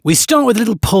We start with a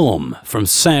little poem from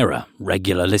Sarah,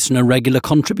 regular listener, regular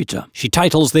contributor. She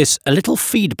titles this A Little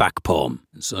Feedback Poem.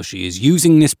 So she is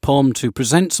using this poem to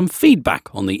present some feedback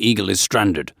on The Eagle is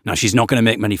Stranded. Now, she's not going to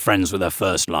make many friends with her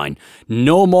first line.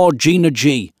 No more Gina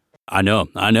G. I know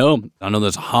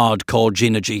there's a hardcore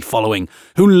Gina G following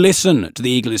who listen to The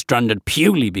Eagle is Stranded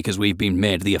purely because we've been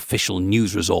made the official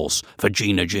news resource for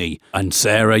Gina G. And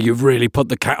Sarah, you've really put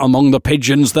the cat among the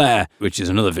pigeons there, which is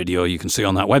another video you can see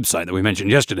on that website that we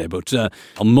mentioned yesterday, but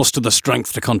I'll muster the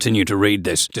strength to continue to read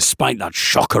this, despite that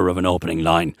shocker of an opening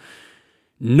line.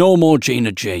 No more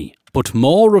Gina G, but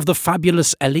more of the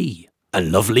fabulous Ellie. A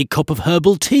lovely cup of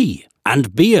herbal tea,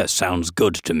 and beer sounds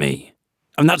good to me.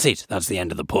 And that's it. That's the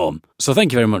end of the poem. So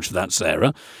thank you very much for that,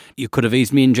 Sarah. You could have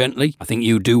eased me in gently. I think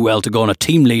you do well to go on a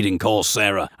team leading course,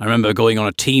 Sarah. I remember going on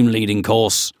a team leading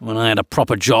course when I had a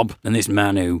proper job, and this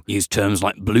man who used terms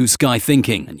like blue sky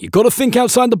thinking. And you've got to think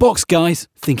outside the box, guys.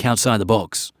 Think outside the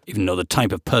box. Even though the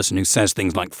type of person who says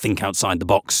things like think outside the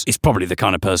box is probably the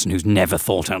kind of person who's never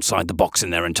thought outside the box in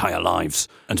their entire lives.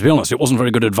 And to be honest, it wasn't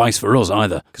very good advice for us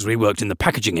either, because we worked in the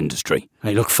packaging industry.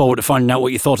 I look forward to finding out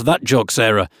what you thought of that joke,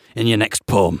 Sarah, in your next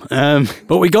poem.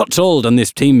 But we got told on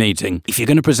this team meeting, if you're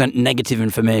going to present negative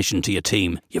information to your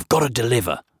team, you've got to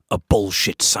deliver a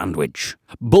bullshit sandwich.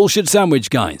 Bullshit sandwich,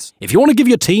 guys. If you want to give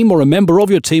your team or a member of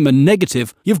your team a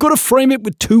negative, you've got to frame it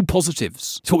with two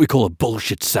positives. It's what we call a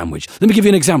bullshit sandwich. Let me give you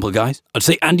an example, guys. I'd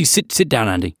say, Andy, sit down,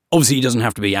 Andy. Obviously, he doesn't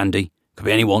have to be Andy. Could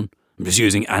be anyone. I'm just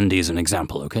using Andy as an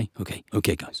example, okay?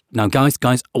 Okay, guys. Now, guys,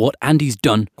 what Andy's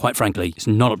done, quite frankly, is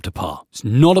not up to par. It's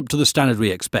not up to the standard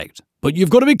we expect. But you've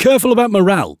got to be careful about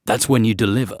morale. That's when you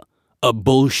deliver a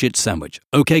bullshit sandwich.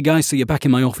 Okay, guys, so you're back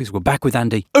in my office. We're back with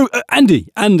Andy. Oh,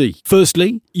 Andy.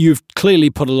 Firstly, you've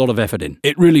clearly put a lot of effort in.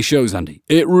 It really shows, Andy.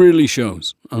 It really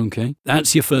shows. Okay,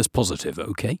 that's your first positive,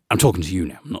 okay? I'm talking to you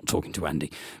now. I'm not talking to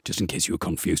Andy, just in case you were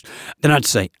confused. Then I'd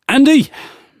say, Andy,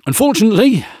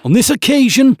 unfortunately, on this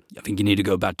occasion, I think you need to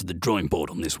go back to the drawing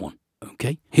board on this one.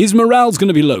 Okay? His morale's going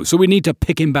to be low, so we need to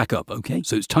pick him back up, okay?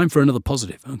 So it's time for another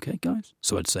positive, okay, guys?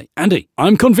 So I'd say, Andy,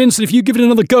 I'm convinced that if you give it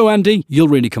another go, Andy, you'll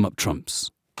really come up trumps.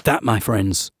 That, my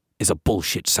friends, is a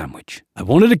bullshit sandwich. I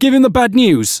wanted to give him the bad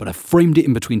news, but I framed it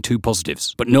in between two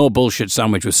positives. But no bullshit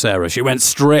sandwich with Sarah. She went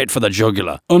straight for the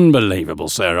jugular. Unbelievable,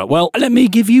 Sarah. Well, let me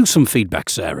give you some feedback,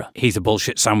 Sarah. Here's a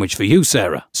bullshit sandwich for you,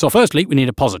 Sarah. So firstly, we need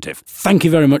a positive. Thank you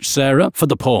very much, Sarah, for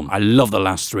the poem. I love the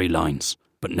last three lines.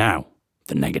 But now,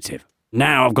 the negative.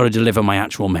 Now I've got to deliver my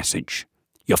actual message.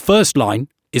 Your first line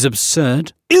is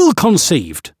absurd,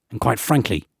 ill-conceived, and quite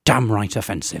frankly, damn right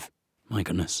offensive. My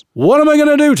goodness. What am I going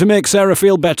to do to make Sarah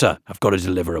feel better? I've got to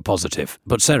deliver a positive.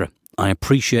 But Sarah, I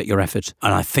appreciate your effort,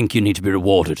 and I think you need to be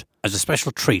rewarded. As a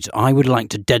special treat, I would like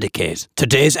to dedicate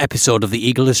today's episode of The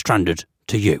Eagle is Stranded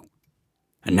to you.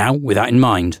 And now, with that in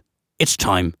mind, it's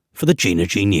time for the Gina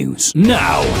G News.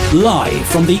 Now, live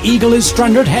from the Eagle is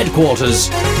Stranded headquarters,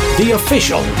 the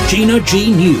official Gina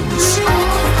G News.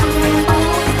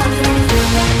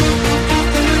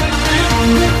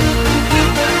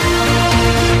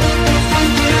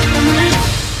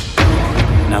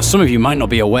 Now, some of you might not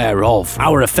be aware of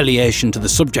our affiliation to the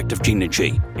subject of Gina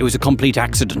G. It was a complete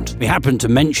accident. We happened to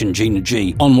mention Gina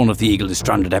G on one of the Eagle is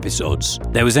Stranded episodes.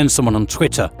 There was then someone on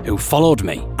Twitter who followed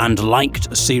me and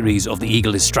liked a series of the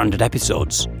Eagle is Stranded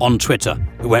episodes on Twitter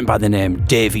who went by the name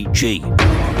Davy G.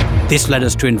 This led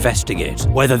us to investigate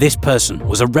whether this person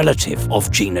was a relative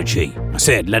of Gina G. I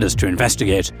say it led us to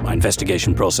investigate. My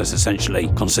investigation process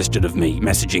essentially consisted of me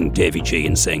messaging Davy G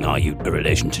and saying, are you a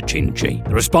relation to Gina G?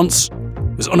 The response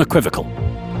was unequivocal.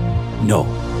 No.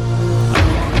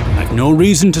 I have no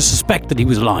reason to suspect that he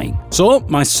was lying. So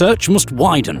my search must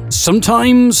widen.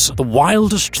 Sometimes the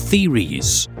wildest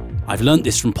theories. I've learnt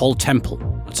this from Paul Temple.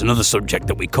 That's another subject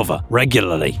that we cover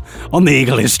regularly on The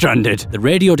Eagle is Stranded. The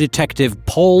radio detective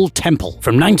Paul Temple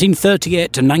from 1938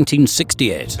 to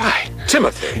 1968. Hi,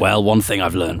 Timothy. Well, one thing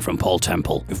I've learned from Paul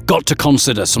Temple, you've got to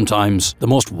consider sometimes the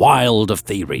most wild of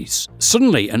theories.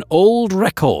 Suddenly, an old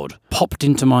record popped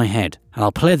into my head, and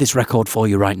I'll play this record for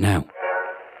you right now.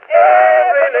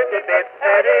 Every little bit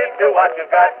added to what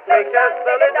you've got, take just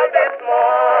a little bit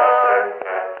more.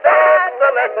 That's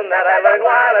the lesson that I learned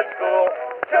while at school.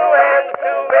 2 and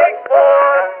 2 make 4.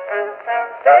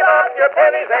 Save up your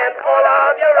pennies and all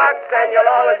of your rocks, and you'll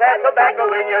always have tobacco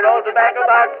in your old tobacco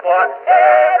box. For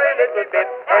every little bit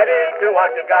added to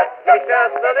what you've got, take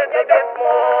just a little bit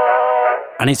more.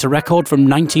 And it's a record from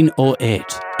 1908,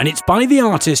 and it's by the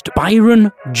artist Byron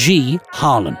G.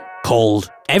 Harlan, called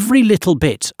Every Little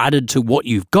Bit Added to What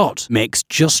You've Got Makes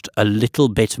Just a Little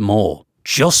Bit More.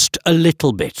 Just a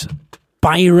little bit.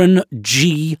 Byron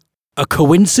G. A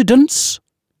coincidence?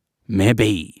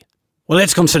 Maybe. Well,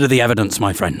 let's consider the evidence,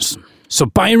 my friends. So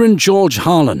Byron George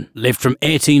Harlan lived from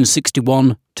 1861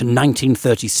 to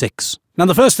 1936. Now,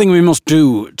 the first thing we must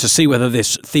do to see whether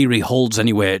this theory holds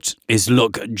any weight is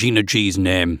look at Gina G's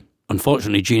name.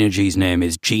 Unfortunately, Gina G's name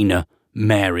is Gina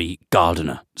Mary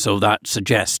Gardiner, so that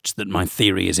suggests that my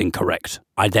theory is incorrect.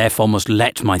 I therefore must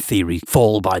let my theory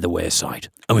fall by the wayside,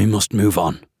 and we must move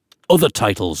on. Other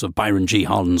titles of Byron G.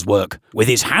 Harlan's work: With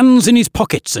His Hands in His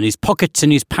Pockets and His Pockets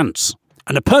in His Pants,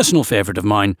 and a personal favourite of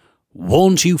mine,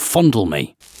 Won't You Fondle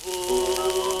Me?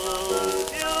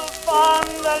 Won't you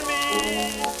fondle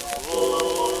me?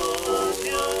 Won't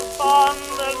you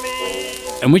fondle me?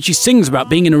 In which she sings about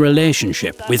being in a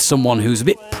relationship with someone who's a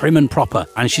bit prim and proper,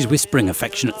 and she's whispering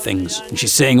affectionate things, and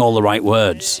she's saying all the right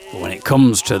words. But when it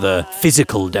comes to the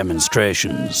physical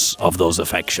demonstrations of those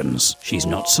affections, she's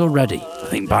not so ready. I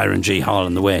think Byron G.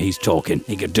 Harlan, the way he's talking,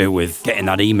 he could do with getting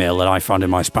that email that I found in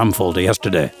my spam folder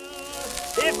yesterday.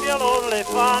 If you'll only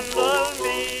fondle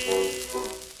me.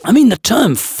 I mean, the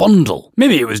term fondle,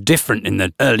 maybe it was different in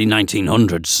the early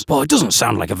 1900s, but it doesn't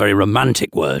sound like a very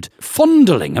romantic word.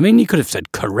 Fondling, I mean, you could have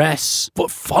said caress,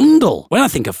 but fondle. When I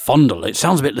think of fondle, it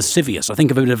sounds a bit lascivious. I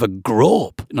think of a bit of a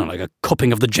grope, like a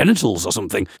cupping of the genitals or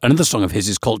something. Another song of his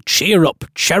is called Cheer Up,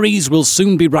 Cherries Will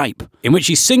Soon Be Ripe, in which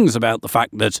he sings about the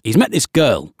fact that he's met this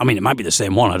girl. I mean, it might be the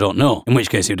same one, I don't know. In which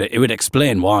case, it would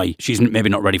explain why she's maybe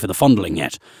not ready for the fondling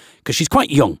yet. Because she's quite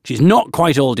young. She's not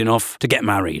quite old enough to get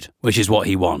married, which is what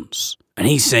he wants. And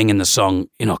he's saying in the song,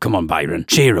 come on, Byron,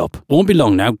 cheer up. Won't be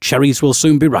long now, cherries will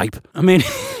soon be ripe. I mean,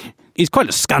 he's quite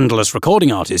a scandalous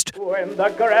recording artist. When the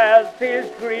grass is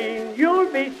green,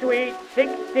 you'll be sweet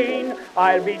 16.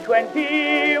 I'll be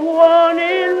 21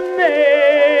 in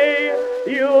May.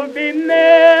 You'll be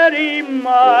Mary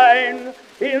mine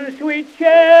in sweet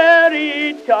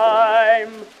cherry time.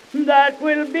 That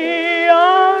will be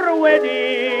our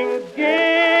wedding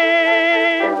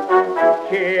day.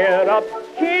 Cheer up,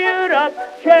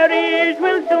 cherries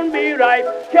will soon be ripe.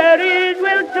 Cherries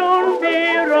will soon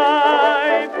be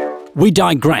ripe. We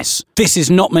digress. This is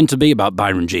not meant to be about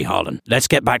Byron G. Harlan. Let's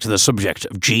get back to the subject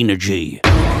of Gina G.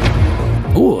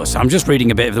 Oh, so I'm just reading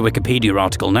a bit of the Wikipedia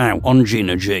article now on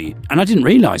Gina G, and I didn't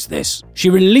realise this. She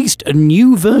released a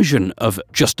new version of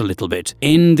Just a Little Bit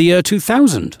in the year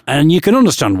 2000, and you can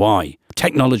understand why.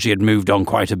 Technology had moved on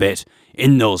quite a bit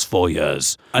in those 4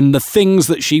 years, and the things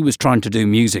that she was trying to do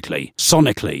musically,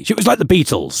 sonically, it was like the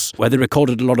Beatles, where they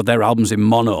recorded a lot of their albums in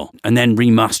mono and then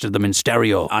remastered them in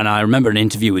stereo. And I remember an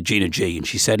interview with Gina G, and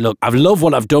she said, look, I love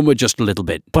what I've done with Just a Little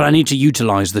Bit, but I need to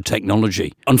utilise the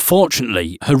technology.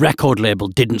 Unfortunately, her record label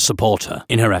didn't support her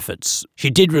in her efforts. She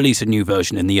did release a new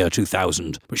version in the year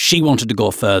 2000, but she wanted to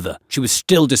go further. She was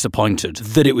still disappointed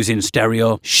that it was in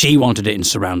stereo. She wanted it in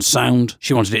surround sound.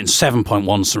 She wanted it in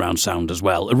 7.1 surround sound as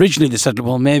well. Originally, they said,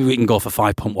 well, maybe we can go for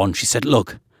 5.1. She said,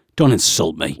 look, don't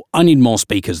insult me. I need more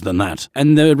speakers than that.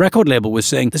 And the record label was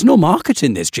saying, there's no market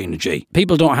in this, Gina G.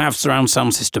 People don't have surround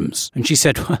sound systems. And she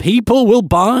said, people will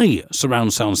buy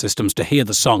surround sound systems to hear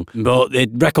the song. But the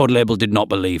record label did not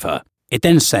believe her. It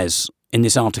then says in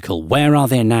this article, where are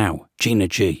they now, Gina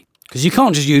G? Because you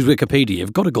can't just use Wikipedia,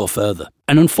 you've got to go further.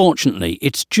 And unfortunately,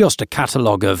 it's just a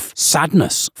catalogue of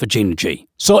sadness for Gina G.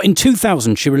 So in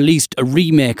 2000, she released a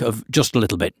remake of Just a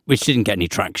Little Bit, which didn't get any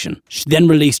traction. She then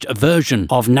released a version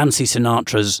of Nancy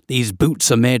Sinatra's These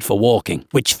Boots Are Made for Walking,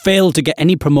 which failed to get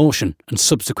any promotion and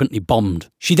subsequently bombed.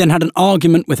 She then had an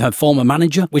argument with her former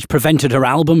manager, which prevented her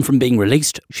album from being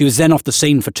released. She was then off the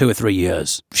scene for 2 or 3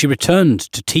 years. She returned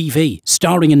to TV,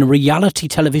 starring in a reality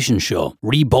television show,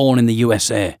 Reborn in the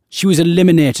USA. She was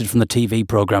eliminated from the TV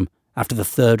programme after the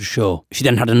 3rd show. She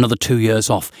then had another 2 years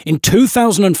off. In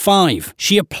 2005,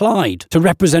 she applied to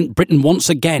represent Britain once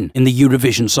again in the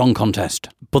Eurovision Song Contest.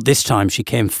 But this time she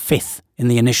came 5th in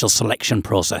the initial selection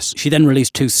process. She then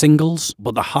released 2 singles,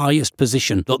 but the highest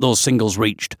position that those singles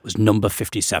reached was number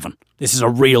 57. This is a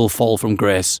real fall from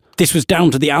grace. This was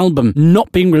down to the album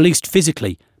not being released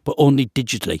physically, but only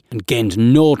digitally, and gained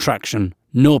no traction,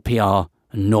 no PR,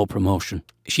 and no promotion.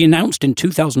 She announced in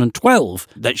 2012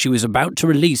 that she was about to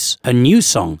release her new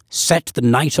song, Set the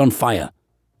Night on Fire.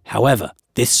 However,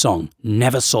 this song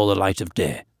never saw the light of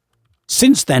day.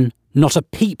 Since then, not a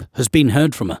peep has been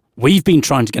heard from her. We've been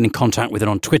trying to get in contact with her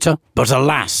on Twitter, but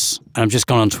alas, and I've just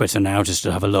gone on Twitter now just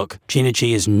to have a look, Gina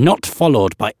G is not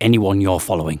followed by anyone you're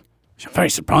following. I'm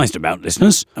very surprised about,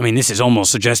 listeners. I mean, this is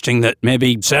almost suggesting that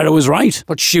maybe Sarah was right,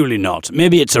 but surely not.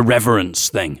 Maybe it's a reverence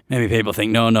thing. Maybe people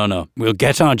think, no, we'll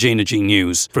get our Gina G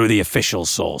news through the official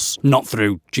source, not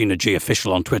through Gina G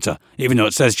Official on Twitter, even though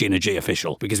it says Gina G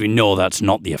Official, because we know that's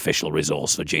not the official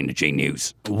resource for Gina G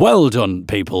news. Well done,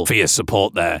 people, for your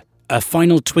support there. a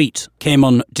final tweet came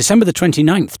on December the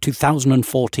 29th,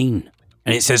 2014.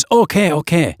 And it says, okay,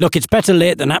 look, it's better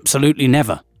late than absolutely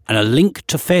never. And a link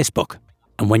to Facebook.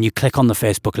 And when you click on the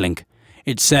Facebook link,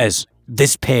 it says,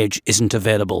 this page isn't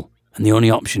available. And the only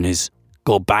option is,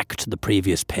 go back to the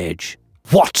previous page.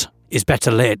 What is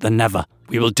better late than never?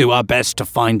 We will do our best to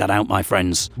find that out, my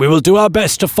friends. We will do our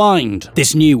best to find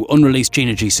this new unreleased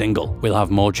Gina G single. We'll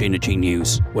have more Gina G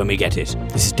news when we get it.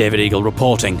 This is David Eagle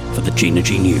reporting for the Gina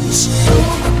G News.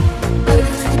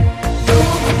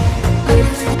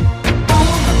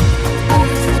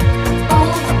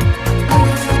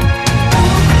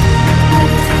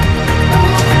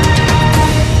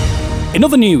 In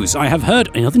other news, I have heard...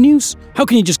 In other news? How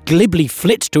can you just glibly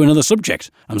flit to another subject?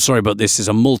 I'm sorry, but this is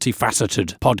a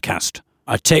multifaceted podcast.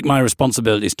 I take my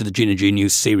responsibilities to the Gina G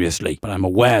News seriously, but I'm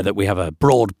aware that we have a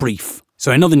broad brief.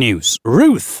 So in other news,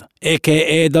 Ruth,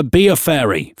 a.k.a. the Beer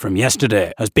Fairy from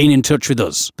yesterday, has been in touch with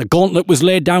us. The gauntlet was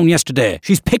laid down yesterday.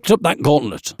 She's picked up that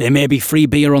gauntlet. There may be free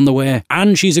beer on the way,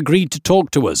 and she's agreed to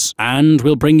talk to us. And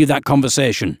we'll bring you that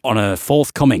conversation on a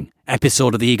forthcoming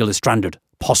episode of The Eagle is Stranded,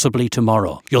 possibly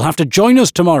tomorrow. You'll have to join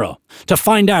us tomorrow to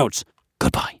find out.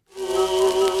 Goodbye.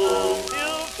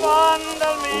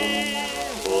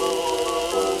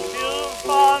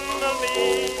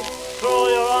 Throw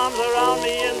your arms around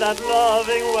me in that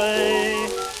loving way.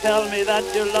 Tell me that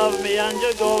you love me and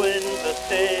you're going to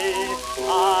stay.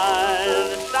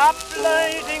 I'll stop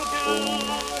flirting too,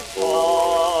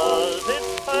 'cause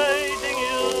it's hurting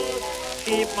you.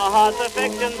 Keep my heart's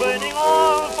affection burning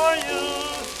all for you,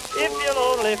 if you'll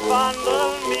only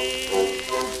fondle me.